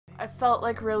I felt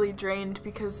like really drained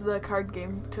because the card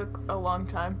game took a long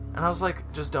time. And I was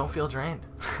like, just don't feel drained.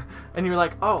 And you're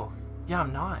like, oh, yeah,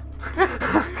 I'm not.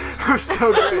 It was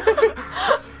so great.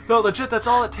 No, legit, that's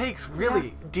all it takes, really.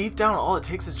 Yeah. Deep down, all it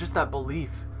takes is just that belief.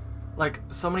 Like,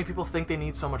 so many people think they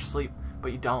need so much sleep,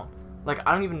 but you don't. Like,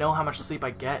 I don't even know how much sleep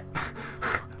I get.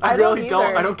 I really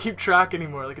don't. I don't keep track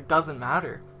anymore. Like, it doesn't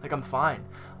matter. Like, I'm fine.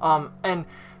 And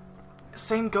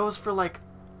same goes for, like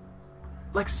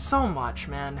so much,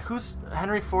 man.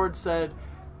 Henry Ford said,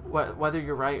 whether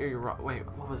you're right or you're wrong. Wait,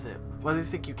 what was it? Whether you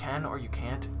think you can or you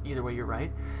can't, either way you're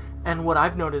right. And what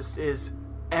I've noticed is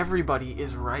everybody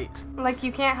is right. Like,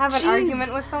 you can't have an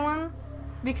argument with someone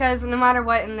because no matter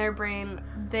what in their brain,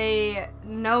 they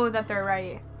know that they're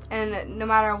right. And no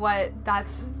matter what,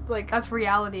 that's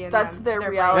reality in that's them.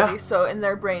 Their reality. Yeah. So in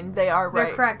their brain, they are right.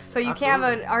 They're correct. So you can't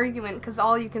have an argument because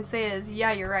all you can say is,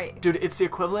 yeah, you're right. Dude, it's the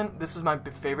equivalent. This is my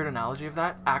favorite analogy of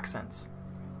that. Accents.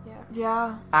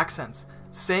 Yeah. Accents.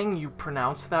 Saying you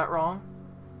pronounce that wrong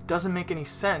doesn't make any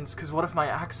sense because what if my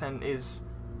accent is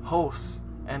hos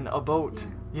and a boat? Yeah.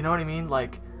 You know what I mean?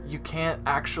 Like, you can't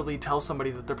actually tell somebody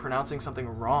that they're pronouncing something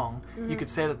wrong. Mm-hmm. You could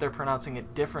say that they're pronouncing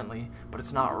it differently, but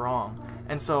it's not wrong.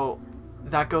 And so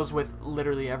that goes with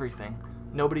literally everything.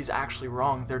 Nobody's actually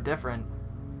wrong. They're different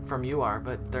from you are,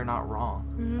 but they're not wrong.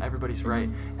 Mm-hmm. Everybody's right.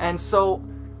 And so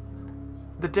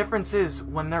the difference is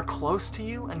when they're close to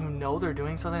you and you know they're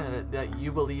doing something that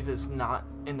you believe is not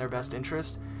in their best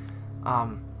interest,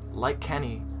 like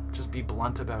Kenny, just be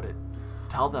blunt about it.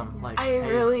 Tell them, like, oh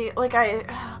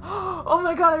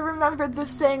my god, I remembered this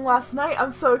saying last night.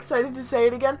 I'm so excited to say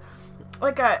it again.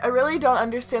 Like, I really don't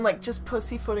understand, like, just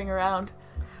pussyfooting around.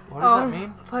 What does that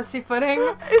mean?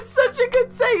 Pussyfooting? It's such a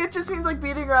good saying. It just means, like,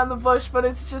 beating around the bush, but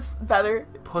it's just better.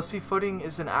 Pussyfooting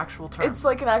is an actual term. It's,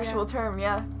 like, an actual term,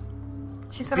 yeah.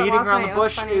 She said beating it last around night. the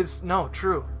bush is, no,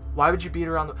 true. Why would you beat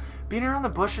around the... Beating around the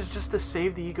bush is just to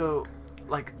save the ego,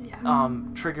 like,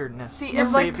 triggeredness. See,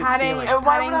 it's like patting, and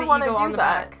why would I want to do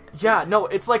that? Yeah, no,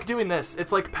 it's like doing this.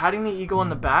 It's like patting the ego on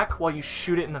the back while you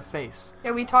shoot it in the face.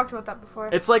 Yeah, we talked about that before.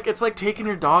 It's like taking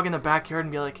your dog in the backyard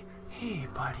and be like, "Hey,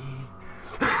 buddy."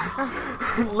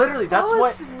 Literally, that's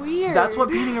weird. That's what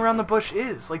beating around the bush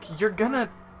is. Like, you're gonna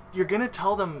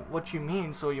tell them what you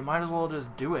mean, so you might as well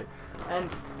just do it. And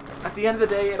at the end of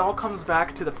the day, it all comes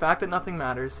back to the fact that nothing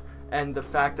matters and the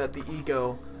fact that the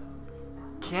ego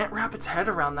can't wrap its head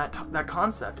around that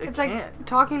concept. It's can't. Like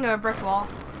talking to a brick wall.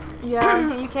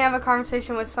 Yeah. You can't have a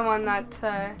conversation with someone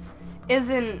that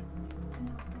isn't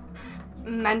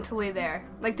mentally there.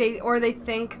 Like, they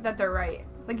think that they're right.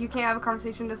 Like, you can't have a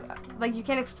conversation you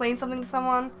can't explain something to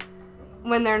someone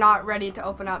when they're not ready to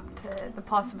open up to the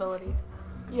possibility.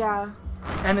 Yeah.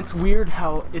 And it's weird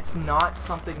how it's not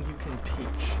something you can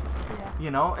teach. Yeah. You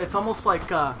know? It's almost like,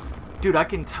 dude, I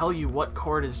can tell you what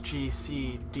chord is G,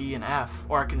 C, D, and F,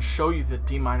 or I can show you the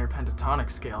D minor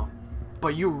pentatonic scale.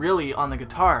 But you really, on the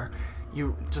guitar,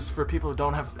 just for people who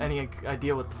don't have any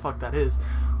idea what the fuck that is,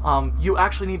 you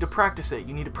actually need to practice it.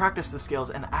 You need to practice the scales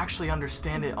and actually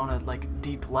understand it on a, like,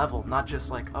 deep level. Not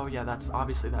just like, oh yeah, that's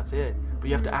it. But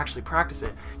you have to actually practice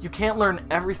it. You can't learn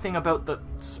everything about the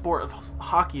sport of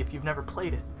hockey if you've never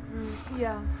played it.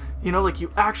 Yeah. You know, like,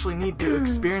 you actually need to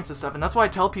experience this stuff. And that's why I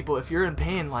tell people, if you're in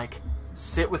pain, like,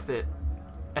 sit with it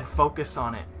and focus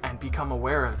on it and become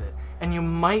aware of it. And you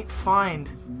might find,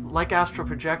 like astral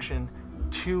projection,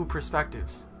 two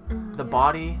perspectives. The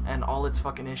body and all its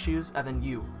fucking issues, and then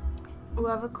you. Ooh,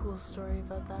 I have a cool story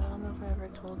about that. I don't know if I ever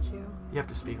told you. You have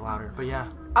to speak louder, but yeah.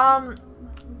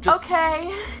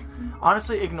 Okay.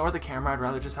 Honestly, ignore the camera. I'd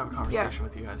rather just have a conversation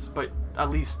with you guys. But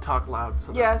at least talk loud.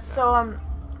 So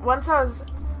once I was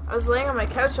laying on my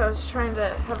couch, I was trying to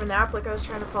have a nap, like I was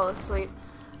trying to fall asleep.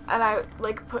 And I,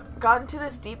 like, got into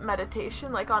this deep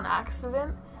meditation, like, on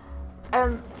accident.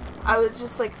 And I was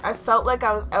just, like, I felt like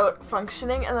I was out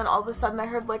functioning, and then all of a sudden I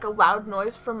heard, like, a loud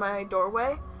noise from my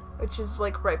doorway, which is,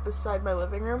 like, right beside my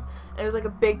living room. And it was, like, a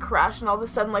big crash, and all of a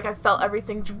sudden, like, I felt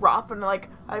everything drop, and, like,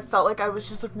 I felt like I was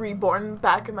just, like, reborn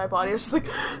back in my body. I was just like,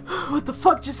 what the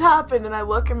fuck just happened? And I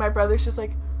look, and my brother's just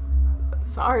like,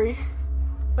 sorry.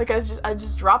 Like, I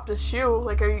just dropped a shoe.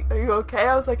 Like, are you okay?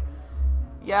 I was like,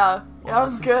 yeah,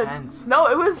 I'm good. Intense. No,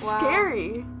 it was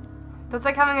scary. That's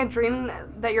like having a dream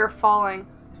that you're falling.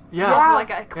 Yeah. Off, like,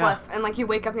 a cliff, and, like, you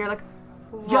wake up and you're like,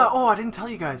 whoa. Yeah, I didn't tell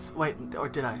you guys. Wait, or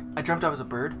did I? I dreamt I was a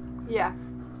bird? Yeah.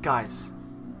 Guys,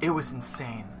 it was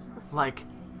insane. Like,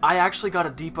 I actually got a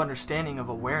deep understanding of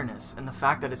awareness and the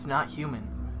fact that it's not human.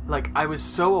 Like, I was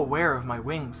so aware of my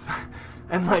wings.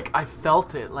 And, like, I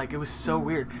felt it. Like, it was so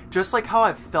weird. Just like how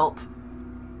I felt,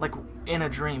 like, in a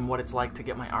dream what it's like to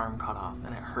get my arm cut off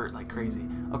and it hurt like crazy.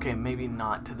 Okay, maybe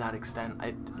not to that extent.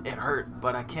 It hurt,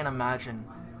 but I can't imagine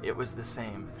it was the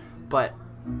same. But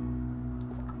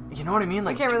you know what I mean?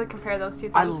 Like, you can't really compare those two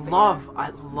things. I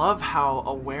love how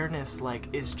awareness like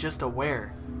is just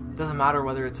aware. Doesn't matter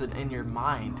whether it's in your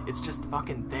mind. It's just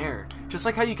fucking there. Just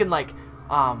like how you can like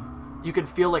you can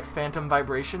feel like phantom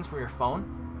vibrations from your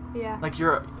phone. Yeah. Like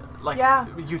you're like Yeah.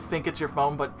 you think it's your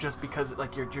phone, but just because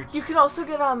like you're just... You can also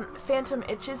get phantom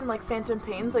itches and like phantom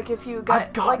pains. Like if you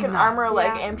I've got like an gotten arm or a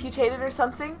leg Yeah. amputated or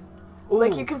something. Ooh,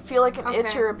 Like you can feel like an itch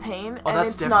Okay. or a pain, Oh, and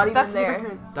that's it's not different. even That's there.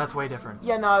 different. that's way different.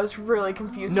 Yeah, no, I was really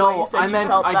confused when No, you said I you meant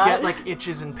felt I that. get like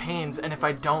itches and pains, and if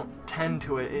I don't tend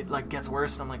to it, it like gets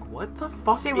worse, and I'm like, what the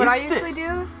fuck See, is what I this? usually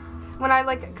do when I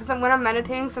like, because when I'm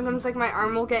meditating, sometimes like my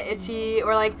arm will get itchy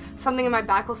or like something in my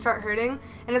back will start hurting,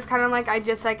 and it's kind of like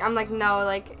I'm like, no,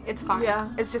 like it's fine. Yeah.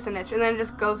 It's just an itch, and then it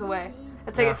just goes away.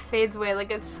 It's like Yeah. it fades away. Like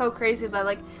it's so crazy that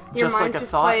like your Just like mind's a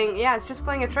just thought. playing. Yeah, it's just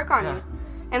playing a trick on Yeah. you.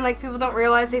 And like people don't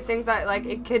realize, they think that like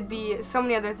it could be so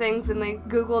many other things, and they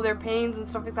Google their pains and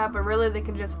stuff like that. But really, they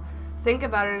can just think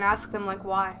about it and ask them like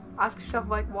why. Ask yourself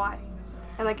like why,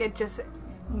 and like it just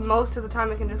most of the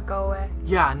time it can just go away.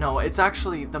 Yeah, no, it's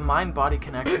actually the mind-body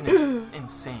connection is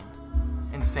insane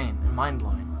and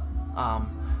mind-blowing.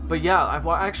 But yeah,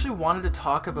 I actually wanted to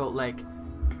talk about like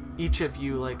each of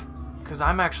you, like, because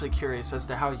I'm actually curious as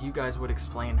to how you guys would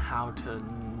explain how to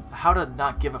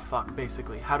not give a fuck,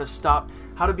 basically, how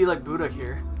to be like Buddha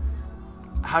here,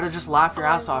 how to just laugh your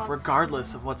ass off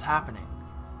regardless of what's happening.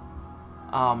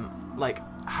 Like,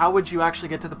 how would you actually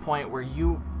get to the point where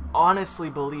you honestly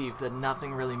believe that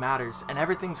nothing really matters and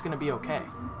everything's gonna be okay?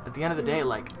 At the end of the day,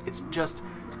 like, it's just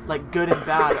like good and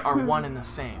bad are one and the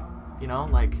same, you know?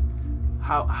 Like,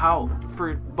 how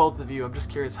for both of you, I'm just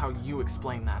curious how you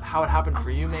explain that, how it happened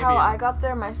for you, maybe. How I got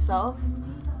there myself,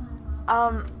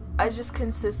 I just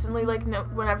consistently, like,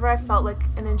 whenever I felt like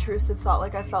an intrusive thought,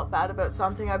 like I felt bad about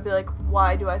something, I'd be like,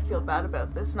 why do I feel bad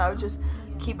about this? And I would just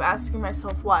keep asking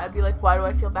myself why. I'd be like, why do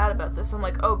I feel bad about this? I'm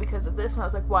like, oh, because of this. And I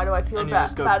was like, why do I feel And you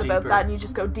just go bad about deeper. that? And you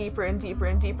just go deeper and deeper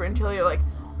and deeper until you're like,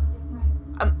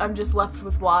 I'm just left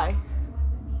with why.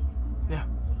 Yeah.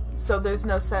 So there's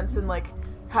no sense in, like,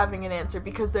 having an answer,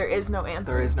 because there is no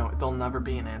answer. There'll never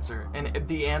be an answer. And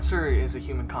the answer is a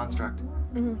human construct.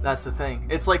 Mm-hmm. That's the thing.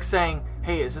 It's like saying,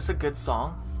 hey, is this a good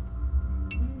song?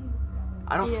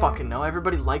 I don't Yeah. fucking know.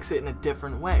 Everybody likes it in a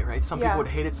different way, right? Some Yeah. people would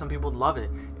hate it, some people would love it.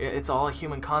 It's all a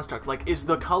human construct. Like, is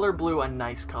the color blue a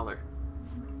nice color?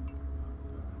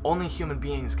 Only human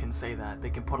beings can say that. They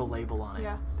can put a label on it.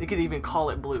 Yeah. They could even call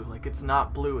it blue. Like, it's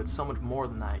not blue, it's so much more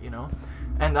than that, you know?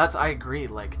 And that's, I agree,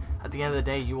 like, at the end of the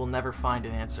day, you will never find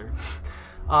an answer.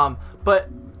 But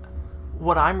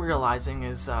what I'm realizing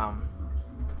is,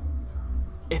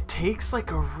 it takes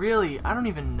like a really, I don't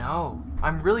even know.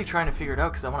 I'm really trying to figure it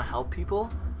out because I want to help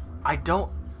people. I don't,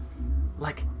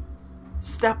 like,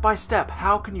 step by step,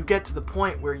 how can you get to the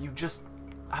point where you just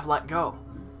have let go?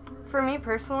 For me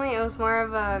personally, it was more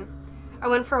of I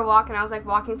went for a walk, and I was like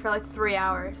walking for like 3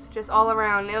 hours, just all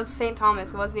around. It was St.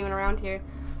 Thomas, it wasn't even around here.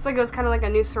 It's like it was kind of like a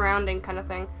new surrounding kind of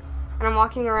thing. And I'm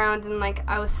walking around, and like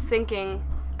I was thinking,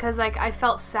 because like I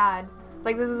felt sad.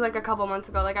 Like this was like a couple months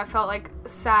ago. Like I felt like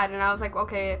sad, and I was like,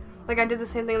 okay, like I did the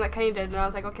same thing that Kenny did, and I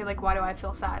was like, okay, like why do I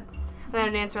feel sad? And then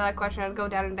I'd answer that question, I'd go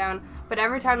down and down. But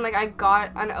every time like I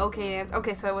got an okay answer,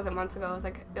 okay, so it wasn't months ago, it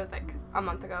was like a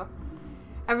month ago.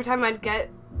 Every time I'd get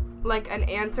like an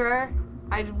answer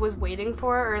I was waiting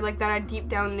for, or like that I deep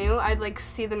down knew, I'd like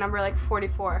see the number like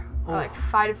 44 or like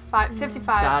 55.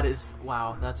 That is,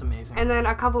 wow, that's amazing. And then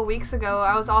a couple weeks ago,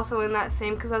 I was also in that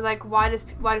same, because I was like, why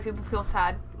do people feel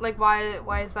sad? Like,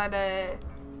 why is that a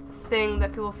thing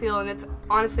that people feel? And it's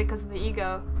honestly because of the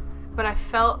ego. But I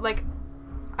felt like,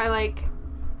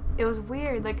 it was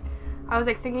weird. Like, I was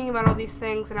like thinking about all these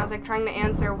things, and I was like trying to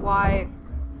answer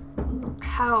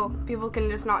how people can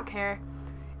just not care.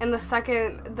 And the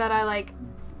second that I like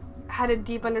had a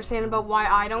deep understanding about why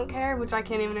I don't care, which I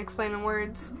can't even explain in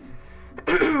words,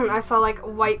 I saw like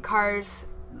white cars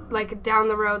like down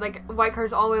the road, like white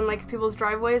cars all in like people's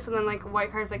driveways, and then like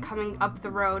white cars like coming up the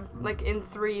road like in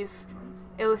threes.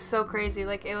 It was so crazy.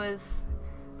 Like it was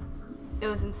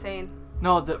insane.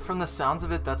 No, from the sounds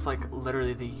of it, that's like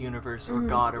literally the universe or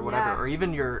God or whatever, Yeah. or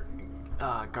even your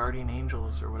guardian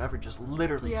angels or whatever, just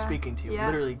literally speaking to you, Yeah.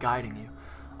 literally guiding you.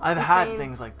 I've had Insane.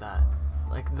 things like that.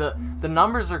 Like the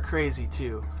numbers are crazy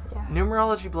too. Yeah.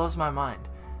 Numerology blows my mind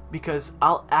because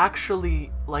I'll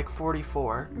actually like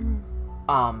 44.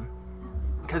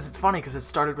 Because it's funny because it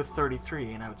started with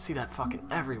 33 and I would see that fucking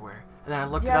everywhere. And then I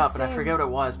looked it Yeah, up and I same. forget what it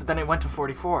was, but then it went to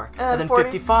 44 then and then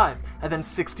 55 and then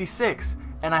 66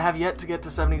 and I have yet to get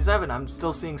to 77. I'm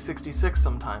still seeing 66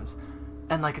 sometimes.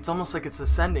 And, like, it's almost like it's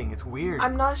ascending. It's weird.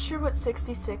 I'm not sure what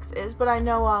 66 is, but I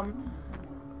know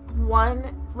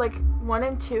 1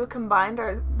 and 2 combined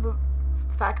are the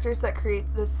factors that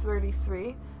create the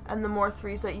 33, and the more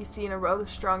 3s that you see in a row, the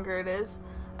stronger it is.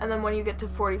 And then when you get to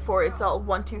 44, it's all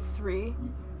 1, 2, 3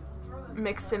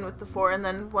 mixed in with the 4, and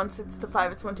then once it's to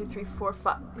 5, it's 1, 2, 3, 4,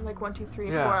 5, like 1, 2, 3,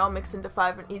 4 all mixed into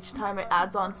 5, and each time it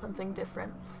adds on something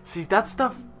different. See, that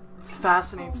stuff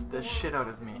fascinates the shit out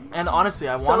of me. And honestly,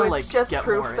 I want to, like, So it's just get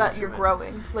proof more that into you're it.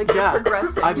 growing. Like, Yeah, you're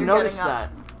progressing. I've you're noticed getting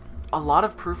up. that. A lot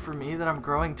of proof for me that I'm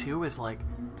growing too is, like,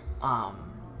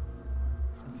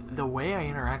 the way I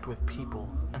interact with people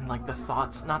and, like, the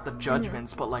thoughts, not the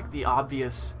judgments, but, like, the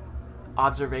obvious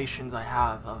observations I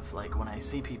have of, like, when I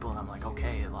see people and I'm like,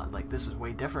 okay, like, this is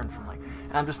way different from, like,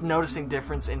 and I'm just noticing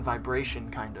difference in vibration,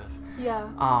 kind of.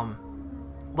 Yeah.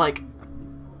 Like,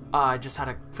 I just had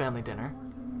a family dinner,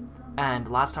 and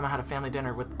last time I had a family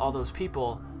dinner with all those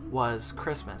people was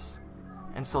Christmas,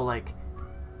 and so, like,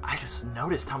 I just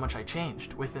noticed how much I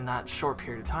changed within that short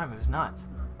period of time. It was nuts.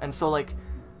 And so, like,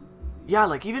 yeah,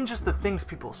 like, even just the things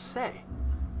people say.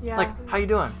 Yeah. Like, how you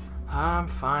doing? I'm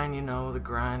fine, you know, the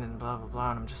grind and blah, blah, blah.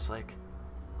 And I'm just like,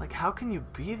 how can you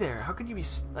be there? How can you be,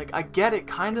 like, I get it,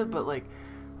 kind of, but, like,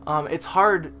 it's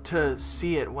hard to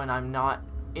see it when I'm not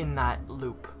in that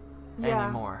loop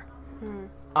anymore.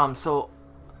 So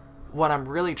what I'm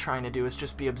really trying to do is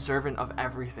just be observant of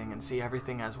everything and see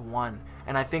everything as one.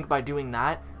 And I think by doing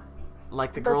that,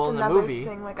 like the girl in the movie,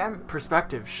 thing. Like,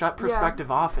 shut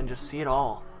perspective off and just see it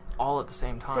all at the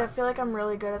same time. See, I feel like I'm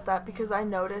really good at that because I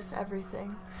notice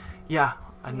everything. Yeah,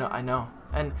 I know.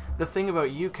 And the thing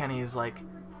about you, Kenny, is, like,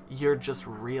 you're just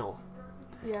real.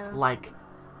 Yeah. Like,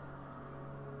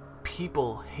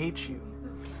 people hate you.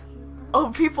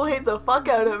 Oh, people hate the fuck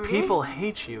out of me. People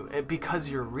hate you because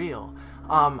you're real.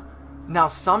 Now,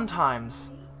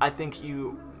 sometimes I think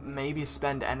you maybe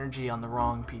spend energy on the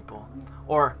wrong people.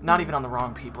 Or not even on the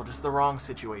wrong people, just the wrong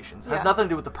situations. It has nothing to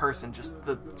do with the person, just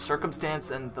the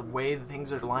circumstance and the way that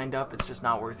things are lined up. It's just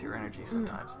not worth your energy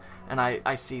sometimes. And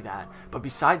I see that. But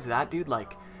besides that, dude,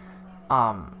 like,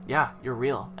 yeah, you're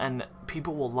real. And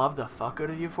people will love the fuck out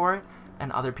of you for it,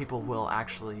 and other people will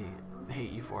actually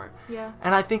hate you for it. Yeah.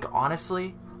 And I think,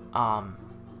 honestly,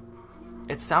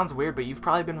 it sounds weird, but you've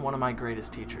probably been one of my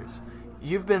greatest teachers.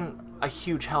 You've been a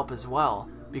huge help as well,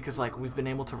 because, like, we've been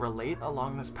able to relate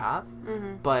along this path.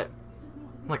 But,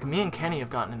 like, me and Kenny have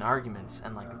gotten in arguments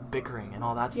and, like, bickering and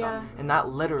all that stuff. And that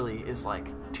literally is, like,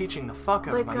 teaching the fuck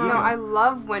out of my ego. No, I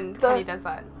love when Kenny does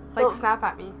that. Like, snap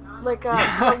at me. Like,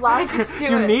 the last...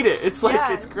 You need it. It's, like,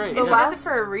 it's great. And she does it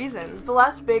for a reason. The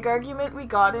last big argument we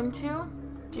got into,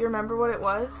 do you remember what it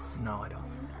was? No, I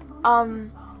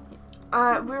don't.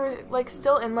 We were, like,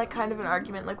 still in, like, kind of an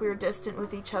argument. Like, we were distant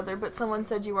with each other, but someone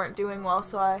said you weren't doing well,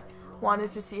 so I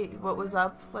wanted to see what was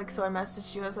up. Like, so I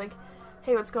messaged you. I was like,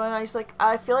 hey, what's going on? She's like,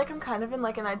 I feel like I'm kind of in,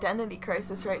 like, an identity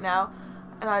crisis right now.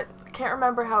 And I can't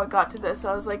remember how it got to this.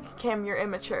 I was like, Kim, you're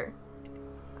immature.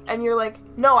 And you're like,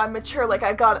 no, I'm mature. Like,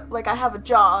 I have a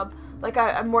job. Like,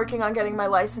 I'm working on getting my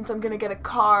license. I'm gonna get a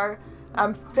car.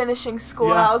 I'm finishing school.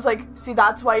 Yeah. And I was like, see,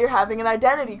 that's why you're having an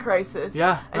identity crisis.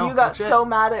 Yeah. And no, you got legit. so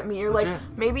mad at me. You're Legit. like,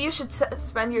 maybe you should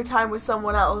spend your time with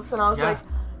someone else. And I was like,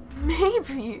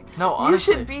 maybe. No,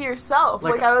 honestly. You should be yourself.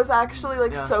 Like, I was actually,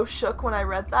 like, so shook when I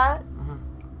read that.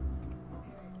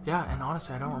 Yeah, and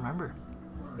honestly, I don't remember.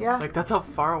 Yeah. Like, that's how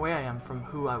far away I am from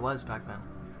who I was back then.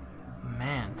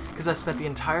 Man. Because I spent the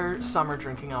entire summer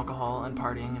drinking alcohol and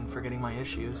partying and forgetting my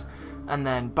issues. And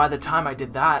then by the time I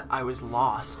did that, I was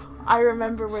lost. I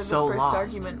remember where So the first lost.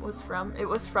 argument was from. It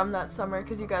was from that summer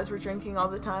because you guys were drinking all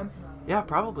the time. Yeah,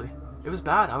 probably. It was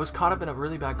bad. I was caught up in a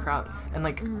really bad crowd. And,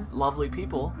 like, lovely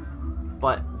people,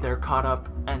 but they're caught up,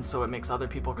 and so it makes other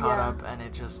people caught up, and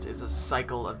it just is a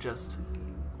cycle of just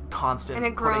constant And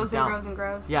it grows and grows and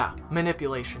grows. Yeah,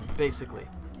 manipulation, basically.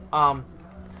 But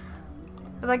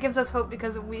that gives us hope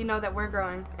because we know that we're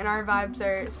growing, and our vibes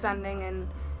are ascending, and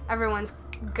everyone's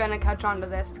gonna catch on to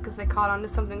this because they caught on to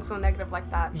something so negative like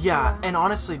that. Yeah, and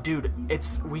honestly, dude,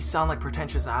 we sound like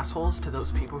pretentious assholes to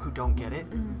those people who don't get it.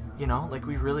 You know, like,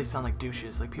 we really sound like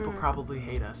douches. Like, people probably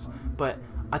hate us. But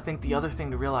I think the other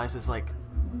thing to realize is, like,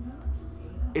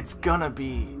 it's gonna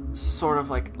be sort of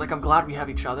like I'm glad we have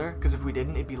each other, because if we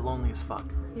didn't, it'd be lonely as fuck.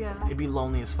 Yeah. It'd be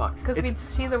lonely as fuck. Because we'd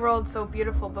see the world so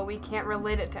beautiful, but we can't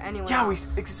relate it to anyone Yeah,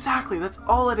 else. exactly. That's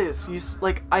all it is.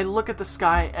 Like, I look at the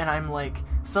sky and I'm like,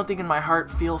 something in my heart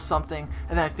feels something,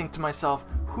 and then I think to myself,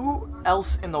 who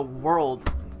else in the world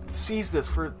sees this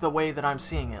for the way that I'm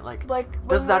seeing it? Like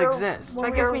does that exist? When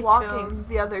That we gives were me walking chills.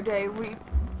 the other day,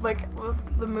 like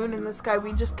with the moon in the sky,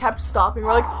 we just kept stopping.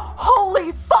 We're like,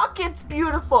 holy fuck, it's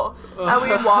beautiful. And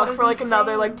we'd walk for like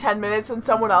another like 10 minutes, and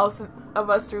someone else of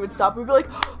us three would stop. We'd be like,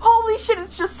 holy shit,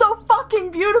 it's just so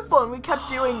fucking beautiful. And we kept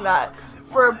doing that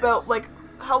for about like,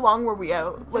 how long were we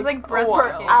out? It was like for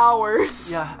breathtaking. hours.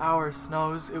 Yeah, hours.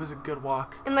 No, it was a good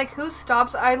walk. And like, who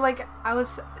stops? I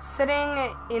was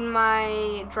sitting in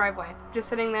my driveway, just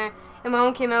sitting there, and my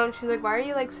mom came out and she was like, "Why are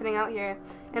you like sitting out here?"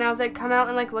 And I was like, "Come out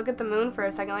and like look at the moon for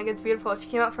a second. Like, it's beautiful." She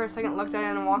came out for a second, looked at it,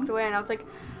 and walked away. And I was like,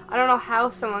 I don't know how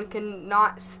someone can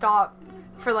not stop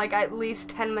for like at least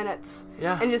 10 minutes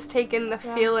Yeah. and just take in the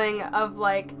feeling of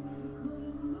like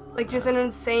just an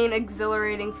insane,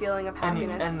 exhilarating feeling of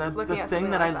happiness. And the looking at thing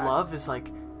something that like I love is like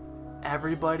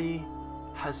everybody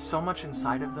has so much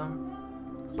inside of them,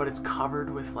 but it's covered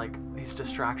with like these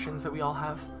distractions that we all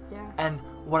have. Yeah. And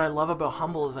what I love about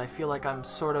Humble is I feel like I'm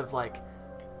sort of like,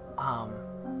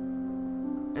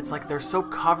 it's like they're so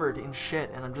covered in shit,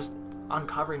 and I'm just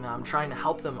uncovering them. I'm trying to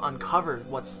help them uncover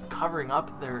what's covering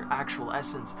up their actual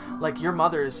essence. Like, your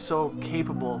mother is so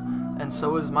capable, and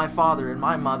so is my father and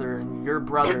my mother and your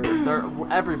brother.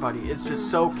 Everybody is just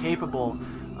so capable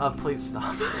of. Please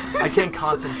stop. I can't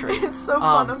concentrate. It's so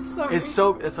fun. I'm sorry.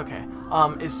 It's okay.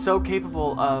 Is so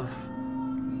capable of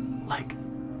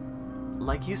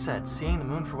like you said, seeing the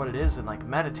moon for what it is, and like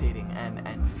meditating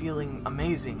and feeling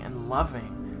amazing and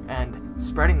loving and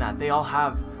spreading that. They all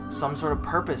have some sort of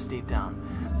purpose deep down,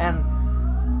 and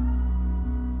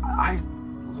I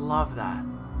love that.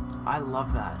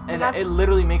 And it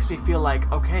literally makes me feel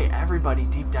like, okay, everybody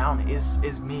deep down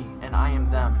is me, and I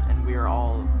am them, and we are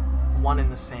all one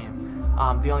and the same.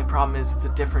 The only problem is it's a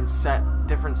different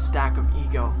stack of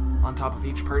ego on top of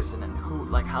each person, and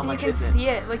how much is it? You can see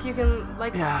it. Like, you can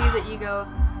see the ego.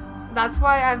 That's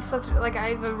why I have I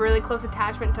have a really close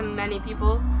attachment to many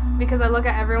people, because I look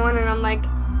at everyone and I'm like,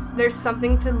 there's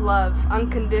something to love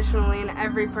unconditionally in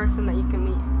every person that you can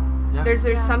meet. Yeah.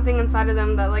 There's something inside of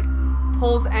them that like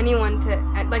pulls anyone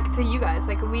to you guys.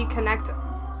 Like, we connect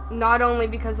not only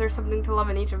because there's something to love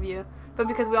in each of you, but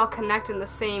because we all connect in the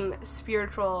same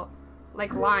spiritual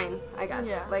like line, I guess.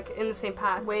 Yeah. Like, in the same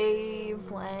path.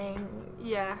 Wavelength.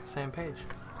 Yeah. Same page.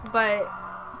 But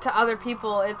to other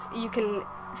people, you can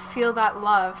feel that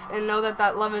love and know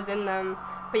that love is in them,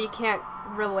 but you can't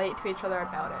relate to each other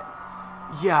about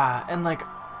it. Yeah, and like,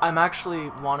 I'm actually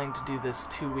wanting to do this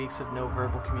 2 weeks of no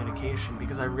verbal communication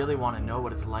because I really want to know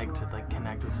what it's like to like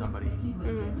connect with somebody.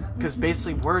 Because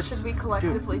basically words. Should we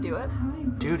collectively do it?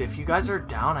 Dude, if you guys are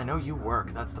down, I know you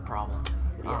work. That's the problem.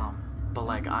 Yeah. But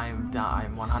like, I'm down.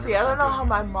 I'm 100%. See, I don't know doing how it.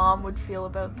 my mom would feel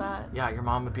about that. Yeah, your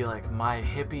mom would be like, my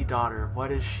hippie daughter,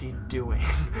 what is she doing?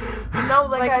 No,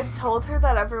 like I told her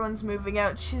that everyone's moving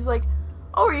out. She's like,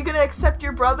 oh, are you going to accept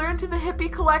your brother into the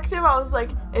hippie collective? I was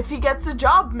like, if he gets a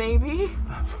job, maybe.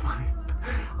 That's funny.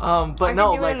 But I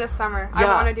no, could do like, it in the summer. yeah,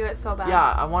 I want to do it so bad.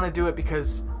 Yeah, I want to do it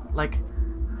because, like,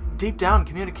 deep down,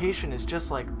 communication is just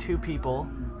like two people,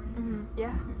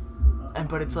 Yeah.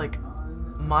 but it's like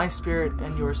my spirit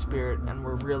and your spirit, and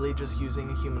we're really just using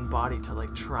a human body to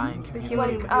like try and communicate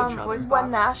human with each other. voice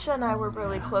When Nasha and I were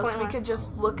really close, we Pointless. could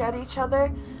just look at each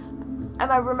other.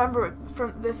 And I remember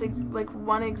from this, like,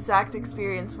 one exact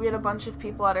experience, we had a bunch of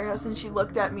people at her house, and she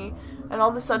looked at me, and all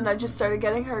of a sudden I just started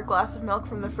getting her a glass of milk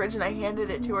from the fridge, and I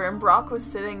handed it to her, and Brock was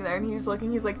sitting there, and he was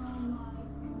looking, he's like,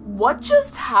 what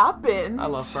just happened? I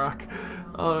love Brock.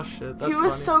 Oh shit, that's He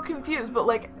was funny. so confused, but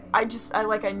like, I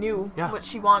knew Yeah. what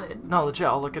she wanted. No, legit,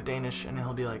 I'll look at Danish and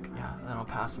he'll be like, yeah, then I'll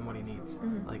pass him what he needs.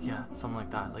 Like, yeah, something like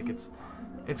that. Like,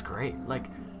 it's great. Like,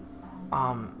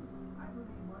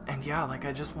 and yeah, like,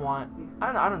 I just want,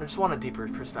 I don't know, just want a deeper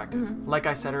perspective. Like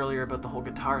I said earlier about the whole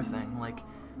guitar thing, like,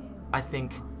 I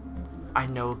think I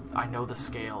know the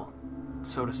scale,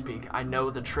 so to speak. I know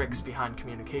the tricks behind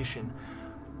communication,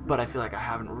 but I feel like I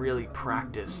haven't really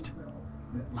practiced,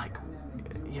 like,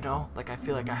 you know, like, I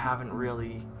feel like I haven't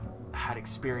really had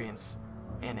experience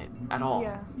in it at all.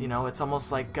 Yeah. You know, it's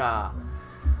almost like,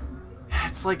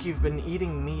 it's like you've been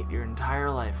eating meat your entire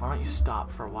life. Why don't you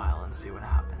stop for a while and see what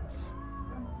happens?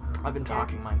 I've been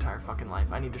talking my entire fucking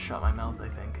life. I need to shut my mouth, I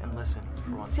think, and listen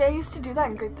for once. See, I used to do that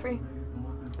in grade 3.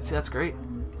 See, that's great.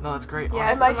 No, that's great.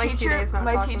 Yeah, And honestly. my spent, like, 2 days not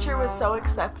my talking teacher to was her so all the time.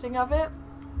 accepting of it.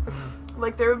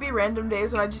 Like, there would be random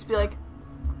days when I'd just be like,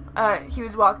 I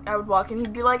would walk in,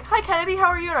 he'd be like, hi Kennedy, how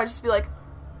are you? And I'd just be like,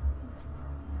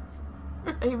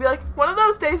 and he'd be like, one of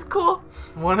those days, cool.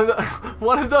 One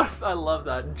of those, I love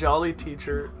that. Jolly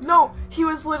teacher. No, he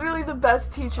was literally the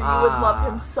best teacher. You would love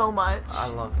him so much. I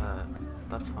love that.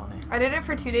 That's funny. I did it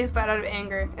for 2 days, but out of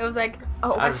anger. It was like,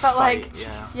 Oh, I I just felt fight, like,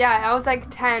 yeah. yeah, I was like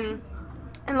 10,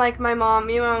 And like me and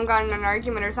my mom got in an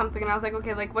argument or something, and I was like,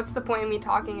 okay, like what's the point of me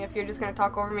talking if you're just gonna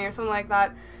talk over me or something like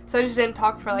that? So I just didn't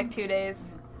talk for like 2 days.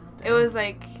 It was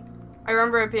like, I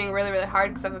remember it being really, really hard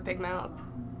because I have a big mouth,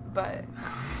 but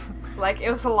like it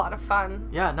was a lot of fun.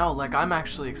 Yeah, no, like I'm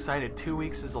actually excited. 2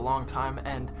 weeks is a long time,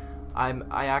 and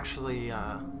I actually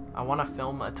I want to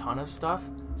film a ton of stuff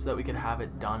so that we could have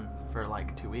it done for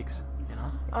like 2 weeks. You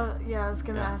know? Yeah, I was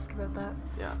gonna ask about that.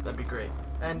 Yeah, that'd be great.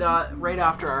 And right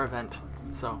after our event.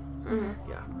 So,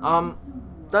 yeah.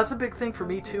 That's a big thing for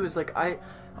me too. Is like I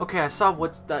saw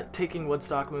that Taking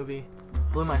Woodstock movie,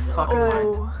 blew my fucking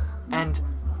mind, and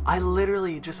I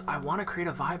literally I want to create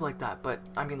a vibe like that. But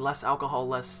I mean, less alcohol,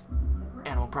 less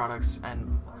animal products,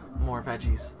 and more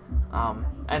veggies,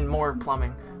 and more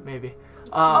plumbing maybe.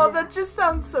 That just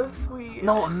sounds so sweet.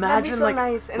 No, imagine so like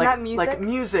nice. And like, that music? like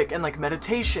music and like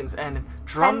meditations and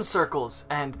drum Tents. circles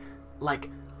and like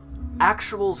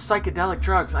actual psychedelic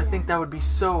drugs. I think that would be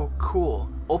so cool.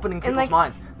 Opening people's like-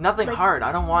 minds. Nothing hard.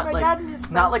 I don't want my like dad and his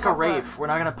not friends like a have rave. We're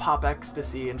not gonna pop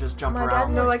ecstasy and just jump My dad around.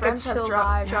 and No, his like a friends have chill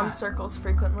vibe. drum Yeah. circles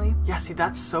frequently. Yeah, see,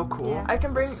 that's so cool. Yeah. I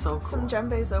can bring That's so some cool.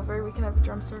 djembes over. We can have a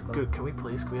drum circle. Dude, can we have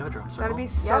a drum circle? That'd be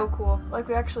so cool. Like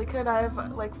we actually could. I have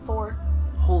like 4.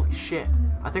 Holy shit!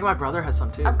 I think my brother has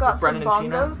some too. I've got With some Brennan and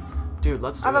Tina. bongos. Dude,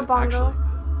 let's do I have a it. bongo.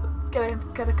 Actually,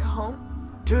 Get a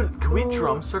cajon. dude, can we Ooh.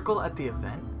 drum circle at the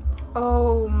event?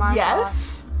 Oh my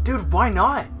Yes. Dude, why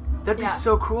not? That'd be Yeah.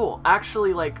 so cool.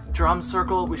 Actually, like, drum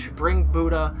circle, we should bring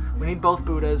Buddha. We need both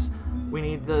Buddhas. We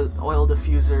need the oil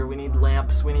diffuser. We need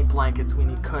lamps. We need blankets. We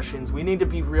need cushions. We need to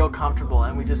be real comfortable,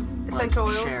 and we just, Essential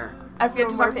like, oils. share.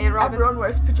 Everyone, talk to Aunt Robin. everyone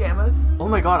wears pajamas. Oh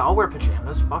my god, I'll wear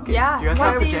pajamas. Fuck it. Yeah, Do you guys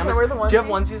have onesies. pajamas? Can I wear the Do you have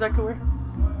onesie? onesies I could wear?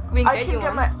 We can I get can you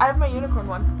get one. I have my unicorn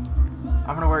one.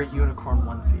 I'm gonna wear a unicorn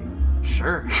onesie.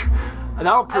 Sure.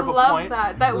 That'll I prove a love point.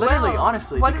 that. That Literally, will.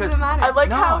 honestly, What because does it matter? I like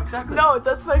No, how exactly. No,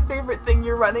 that's my favorite thing.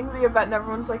 You're running the event and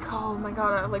everyone's like, "Oh my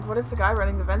god!" Like, what if the guy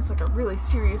running the event's like a really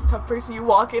serious, tough person? You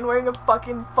walk in wearing a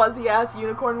fucking fuzzy ass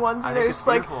unicorn onesie, I and think they're it's just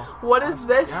like, beautiful. "What is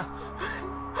this?" Yeah.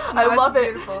 No, I it's love it.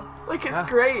 beautiful. Like, it's Yeah.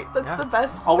 great. That's Yeah. the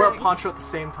best. I'll wear a thing. poncho at the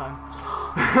same time.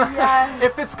 Yes.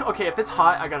 If it's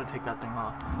hot, I gotta take that thing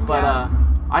off. But Yeah.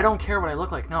 I don't care what I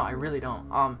look like. No, I really don't.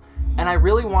 And I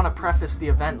really want to preface the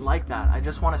event like that. I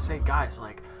just want to say, guys,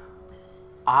 like,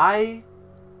 I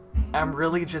am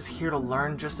really just here to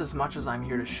learn just as much as I'm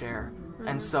here to share.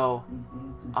 And so,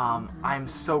 I'm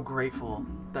so grateful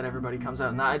that everybody comes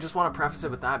out. And I just want to preface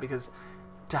it with that because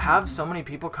to have so many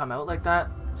people come out like that,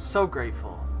 so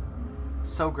grateful.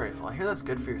 So grateful. I hear that's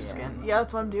good for your skin. Yeah,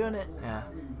 that's why I'm doing it. Yeah,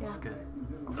 it's Yeah. good.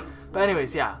 But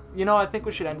anyways, yeah. You know, I think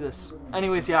we should end this.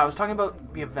 Anyways, yeah, I was talking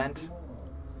about the event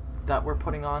that we're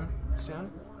putting on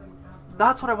soon.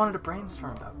 That's what I wanted to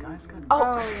brainstorm about, guys. Good.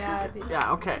 Oh, Oh yeah.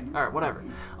 Yeah, okay. Alright, whatever.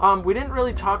 We didn't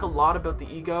really talk a lot about the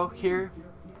ego here.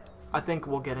 I think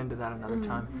we'll get into that another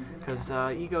time. Because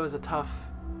ego is a tough...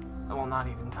 Well, not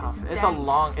even tough. It's It's a dense.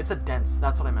 long... It's a dense...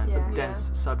 That's what I meant. It's Yeah. a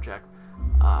dense subject.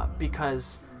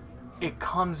 Because it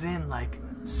comes in, like,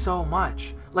 so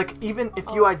much. Like, even if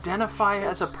you it's- identify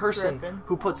as a it's person dripping.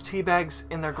 who puts tea bags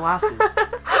in their glasses,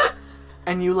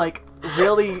 and you, like,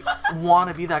 really want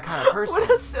to be that kind of person... what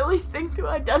a silly thing to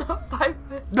identify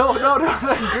with. No,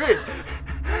 that's great.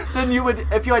 Then you would,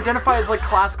 if you identify as like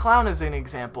class clown as an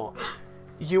example,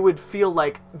 you would feel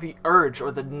like the urge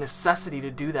or the necessity to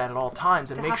do that at all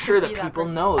times and To make have to sure be that that people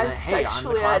person. know I that, hey, I'm the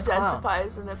sexually class clown. identify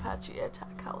as an Apache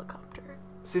attack helicopter.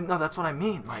 See, no, that's what I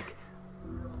mean. Like,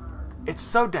 it's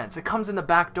so dense. It comes in the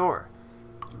back door.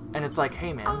 And it's like,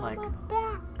 hey man, like, I'm a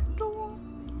back door.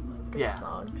 Good Yeah.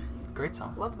 song. great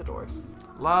song. Love the Doors.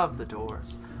 Love the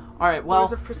Doors. Alright, well,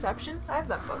 Doors of Perception? I have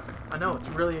that book. I know, it's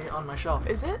really on my shelf.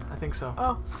 Is it? I think so.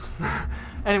 Oh.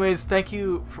 Anyways, thank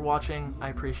you for watching. I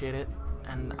appreciate it.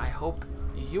 And I hope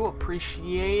you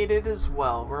appreciate it as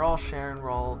well. We're all sharing, we're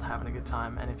all having a good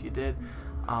time. And if you did,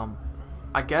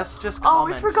 I guess just Oh,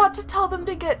 we comment. forgot to tell them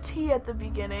to get tea at the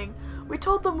beginning. We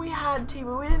told them we had tea,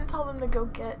 but we didn't tell them to go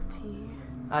get tea.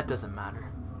 That doesn't matter.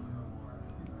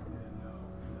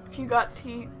 If you got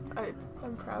tea,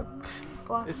 I'm proud.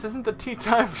 Glass. This isn't the tea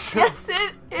time show. Yes,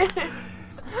 it is.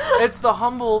 It's the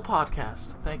Humble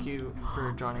Podcast. Thank you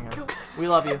for joining us. We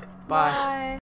love you. Bye. Bye.